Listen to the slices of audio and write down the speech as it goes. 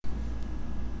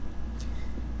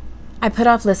I put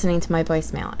off listening to my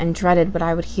voicemail and dreaded what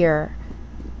I would hear.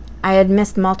 I had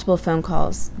missed multiple phone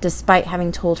calls, despite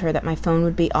having told her that my phone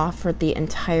would be off for the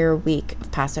entire week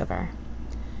of Passover.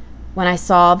 When I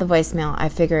saw the voicemail, I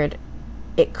figured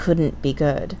it couldn't be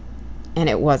good, and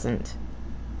it wasn't.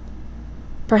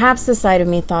 Perhaps the side of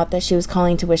me thought that she was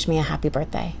calling to wish me a happy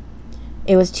birthday.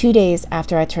 It was 2 days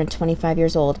after I turned 25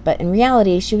 years old, but in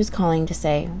reality, she was calling to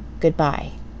say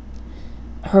goodbye.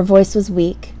 Her voice was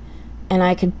weak, and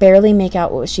I could barely make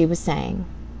out what she was saying.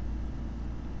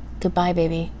 Goodbye,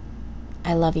 baby.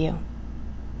 I love you.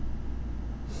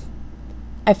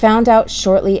 I found out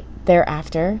shortly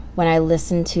thereafter, when I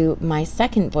listened to my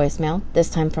second voicemail, this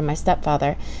time from my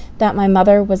stepfather, that my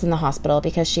mother was in the hospital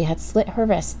because she had slit her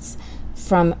wrists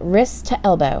from wrist to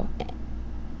elbow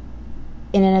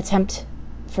in an attempt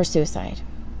for suicide.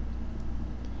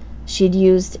 She'd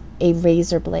used a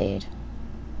razor blade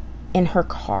in her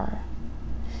car,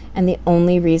 and the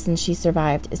only reason she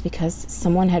survived is because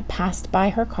someone had passed by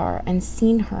her car and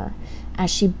seen her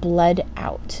as she bled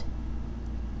out.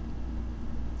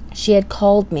 She had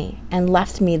called me and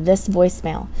left me this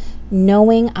voicemail,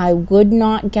 knowing I would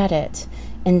not get it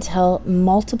until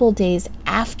multiple days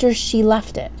after she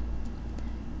left it,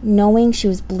 knowing she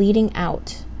was bleeding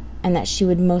out and that she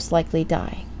would most likely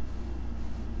die.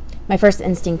 My first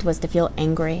instinct was to feel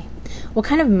angry. What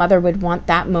kind of mother would want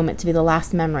that moment to be the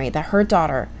last memory that her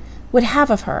daughter would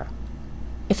have of her?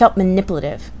 It felt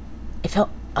manipulative. It felt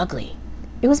ugly.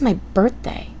 It was my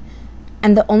birthday.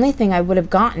 And the only thing I would have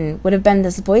gotten would have been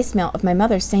this voicemail of my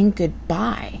mother saying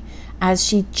goodbye as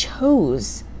she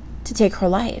chose to take her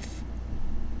life.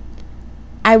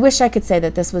 I wish I could say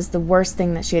that this was the worst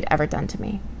thing that she had ever done to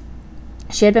me.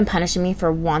 She had been punishing me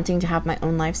for wanting to have my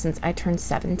own life since I turned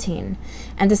 17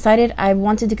 and decided I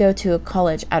wanted to go to a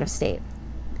college out of state.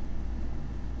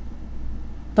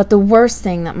 But the worst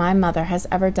thing that my mother has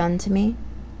ever done to me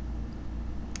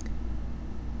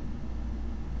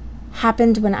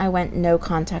happened when I went no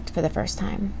contact for the first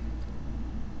time.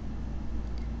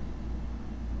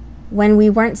 When we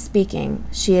weren't speaking,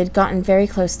 she had gotten very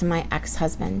close to my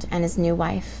ex-husband and his new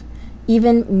wife,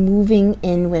 even moving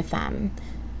in with them.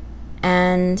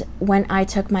 And when I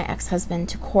took my ex-husband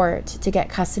to court to get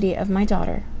custody of my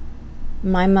daughter,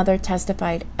 my mother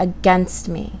testified against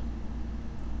me.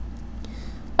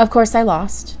 Of course, I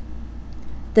lost.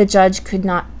 The judge could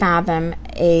not fathom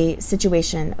a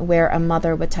situation where a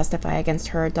mother would testify against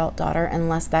her adult daughter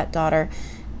unless that daughter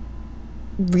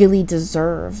really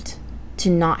deserved to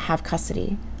not have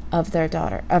custody of her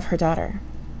daughter.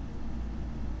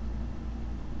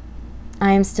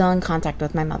 I am still in contact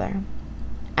with my mother,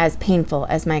 as painful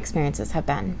as my experiences have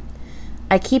been.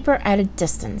 I keep her at a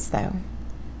distance, though.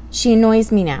 She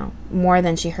annoys me now more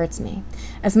than she hurts me.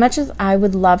 As much as I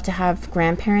would love to have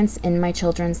grandparents in my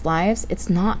children's lives, it's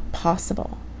not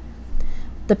possible.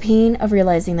 The pain of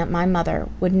realizing that my mother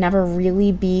would never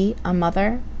really be a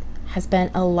mother has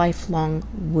been a lifelong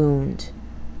wound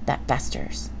that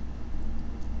festers.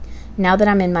 Now that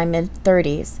I'm in my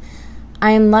mid-30s,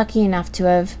 I am lucky enough to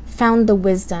have found the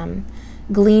wisdom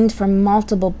gleaned from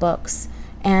multiple books,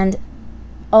 and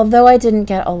although I didn't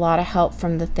get a lot of help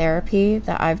from the therapy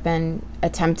that I've been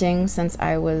attempting since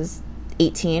I was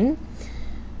 18,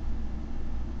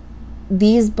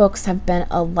 these books have been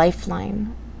a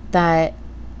lifeline that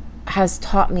has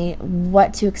taught me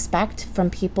what to expect from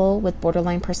people with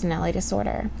borderline personality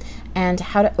disorder and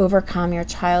how to overcome your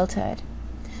childhood.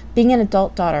 Being an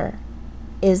adult daughter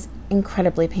is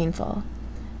incredibly painful,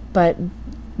 but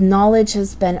knowledge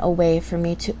has been a way for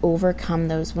me to overcome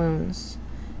those wounds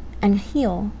and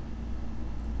heal.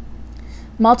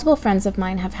 Multiple friends of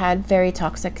mine have had very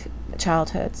toxic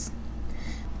childhoods.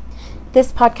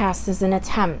 This podcast is an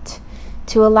attempt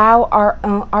to allow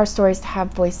our stories to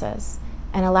have voices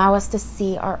and allow us to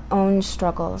see our own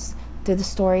struggles through the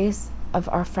stories of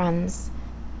our friends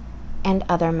and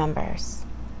other members.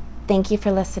 Thank you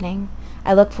for listening.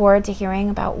 I look forward to hearing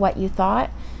about what you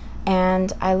thought,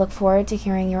 and I look forward to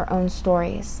hearing your own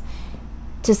stories.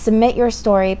 To submit your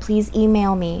story, please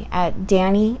email me at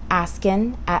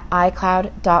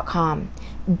dannyaskin@icloud.com.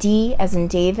 D as in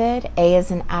David, A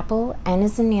as in Apple, N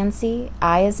as in Nancy,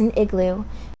 I as in Igloo,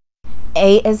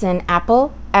 A as in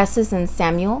Apple, S as in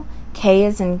Samuel, K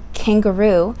as in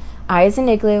Kangaroo, I as in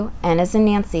Igloo, N as in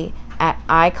Nancy,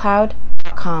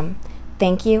 @icloud.com.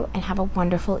 Thank you and have a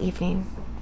wonderful evening.